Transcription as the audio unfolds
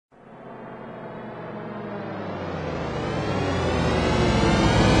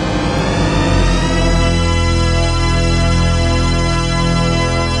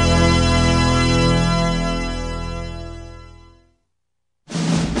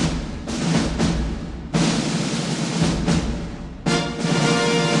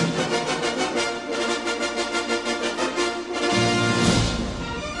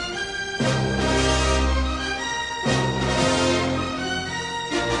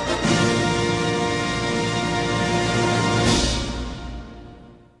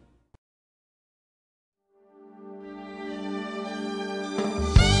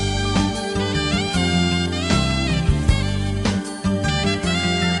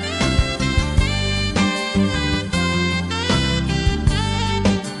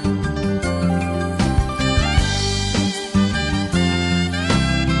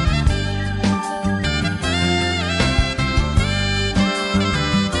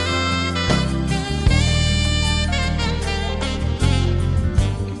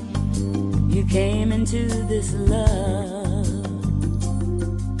into this love.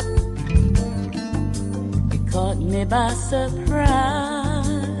 It caught me by surprise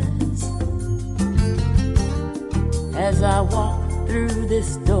as I walked through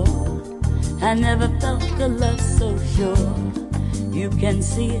this door. I never felt a love so sure. You can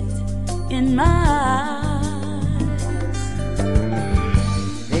see it in my eyes.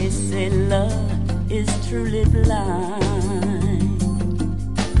 They say love is truly blind,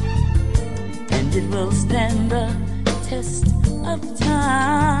 and it will stand the test of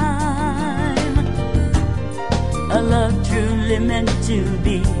time. A love truly meant to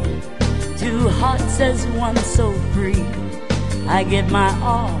be, two hearts as one so free. I give my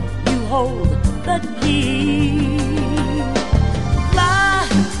all, you hold the key. Fly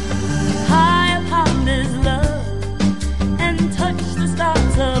high upon this love and touch the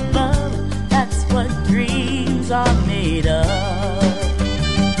stars above. That's what dreams are made of.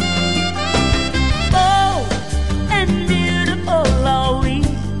 Bold and beautiful are we,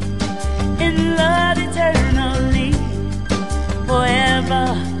 in love eternally, forever,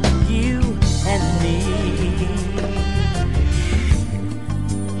 you and me.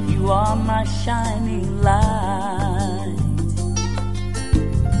 You are my shining light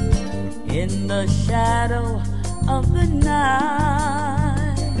in the shadow of the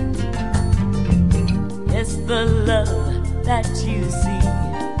night. It's the love that you see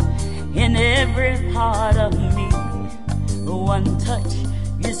in every part of me. One touch,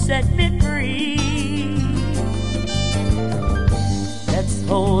 you set me free. Let's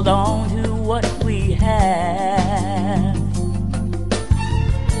hold on to what we have,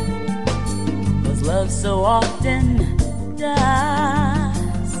 'cause love so often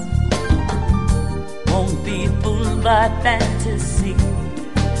dies. Won't be fooled by fantasy,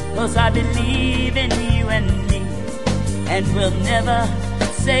 'cause I believe in you and me, and we'll never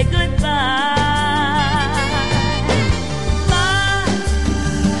say goodbye. Fly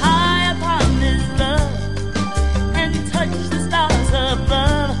high upon this love and touch the stars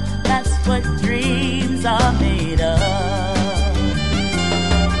above. That's what dreams are made of.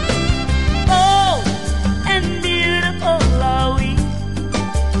 Bold and beautiful are we,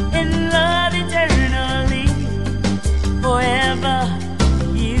 in love eternally, forever,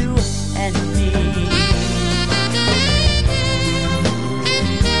 you and me.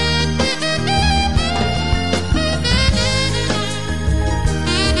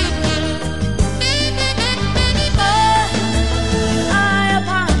 High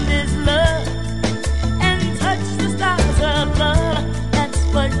upon this love and touch the stars above. That's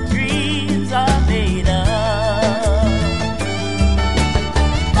what dreams are made of.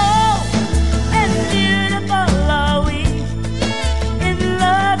 Bold and beautiful are we, in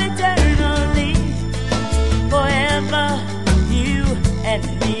love eternally, forever, you and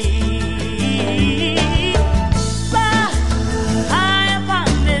me. Fly high upon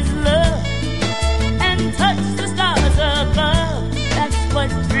this love and touch the stars above. That's what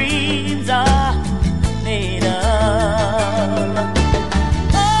dreams are made of.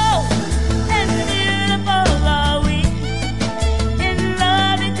 Oh, and beautiful are we, in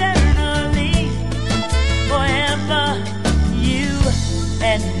love eternally, forever, you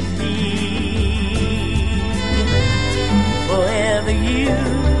and me.